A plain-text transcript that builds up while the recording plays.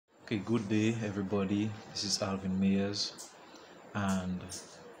Okay, good day everybody. This is Alvin Mayers, and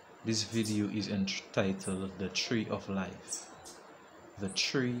this video is entitled The Tree of Life. The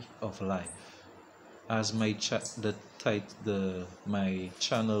Tree of Life. As my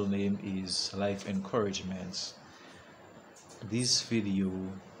channel name is Life Encouragements, this video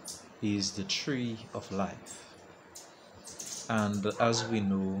is the Tree of Life. And as we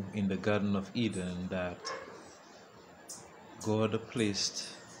know, in the Garden of Eden, that God placed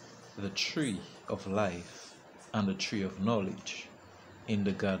the tree of life and the tree of knowledge in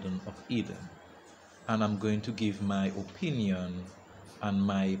the Garden of Eden. And I'm going to give my opinion and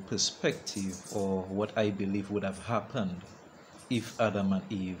my perspective, or what I believe would have happened if Adam and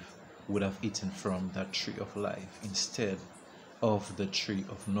Eve would have eaten from that tree of life instead of the tree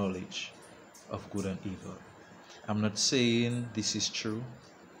of knowledge of good and evil. I'm not saying this is true.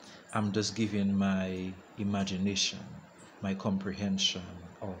 I'm just giving my imagination, my comprehension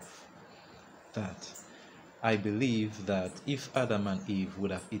of that. I believe that if Adam and Eve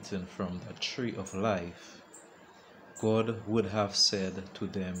would have eaten from the tree of life, God would have said to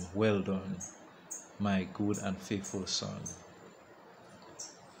them, "Well done, my good and faithful son."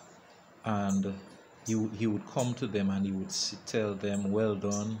 And he would come to them and he would tell them, "Well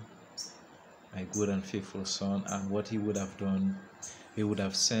done, my good and faithful son." And what he would have done, he would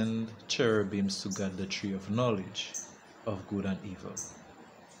have sent cherubims to guard the tree of knowledge of good and evil.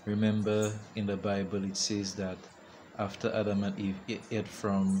 Remember, in the Bible it says that after Adam and Eve ate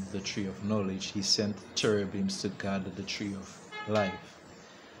from the tree of knowledge, he sent cherubims to guard the tree of life.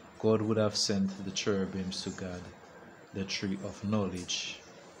 God would have sent the cherubims to guard the tree of knowledge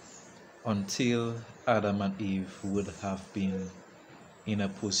until Adam and Eve would have been in a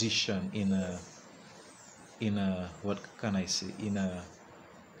position,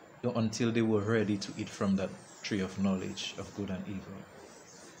 until they were ready to eat from that tree of knowledge of good and evil.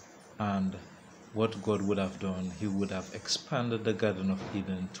 And what God would have done, he would have expanded the Garden of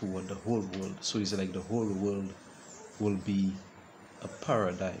Eden toward the whole world. So it's like the whole world will be a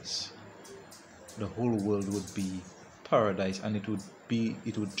paradise. The whole world would be paradise, and it would be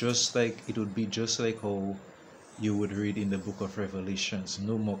just like how you would read in the book of Revelations.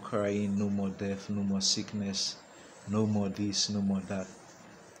 No more crying, no more death, no more sickness, no more this, no more that,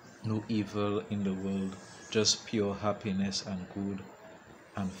 no evil in the world, just pure happiness and good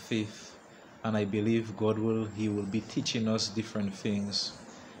and faith. And I believe God will be teaching us different things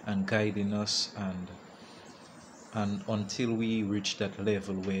and guiding us, and until we reach that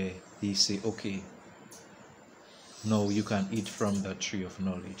level where he say, "Okay, no, you can eat from that tree of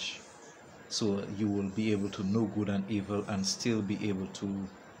knowledge." So you will be able to know good and evil and still be able to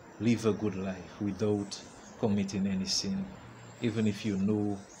live a good life without committing any sin. Even if you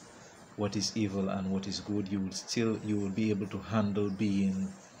know what is evil and what is good, you will be able to handle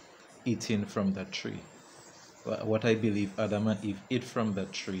eating from that tree. What I believe, Adam and Eve ate from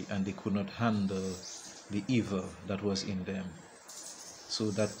that tree and they could not handle the evil that was in them. So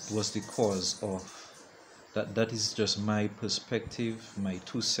that was the cause of that. That is just my perspective, my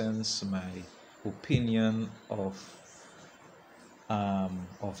 2 cents, my opinion of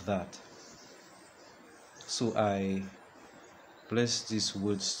that. So I bless these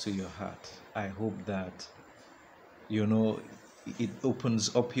words to your heart. I hope that it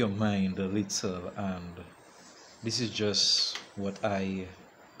opens up your mind a little, and this is just what I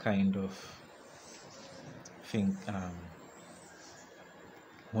kind of think,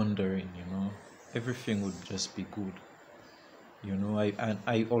 wondering, everything would just be good.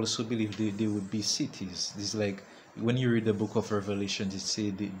 I also believe there would be cities. It's like when you read the book of Revelation, it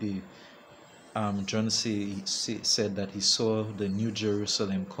say John said that he saw the New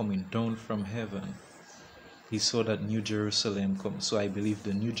Jerusalem coming down from heaven. He saw that New Jerusalem come. So I believe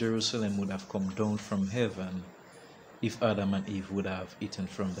the New Jerusalem would have come down from heaven if Adam and Eve would have eaten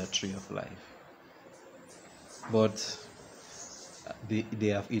from that tree of life. But they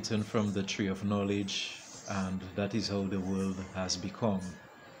have eaten from the tree of knowledge, and that is how the world has become.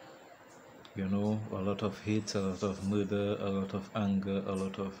 A lot of hate, a lot of murder, a lot of anger, a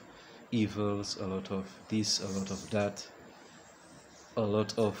lot of evils, a lot of this, a lot of that. A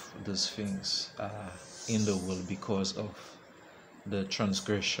lot of those things are in the world because of the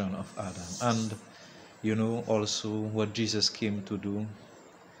transgression of Adam. And also what Jesus came to do.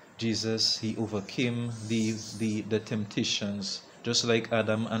 Jesus, he overcame the temptations, just like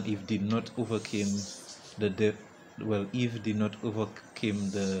Adam and Eve did not overcome Eve did not overcome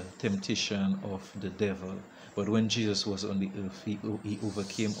the temptation of the devil. But when Jesus was on the earth, he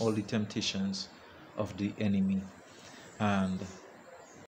overcame all the temptations of the enemy. And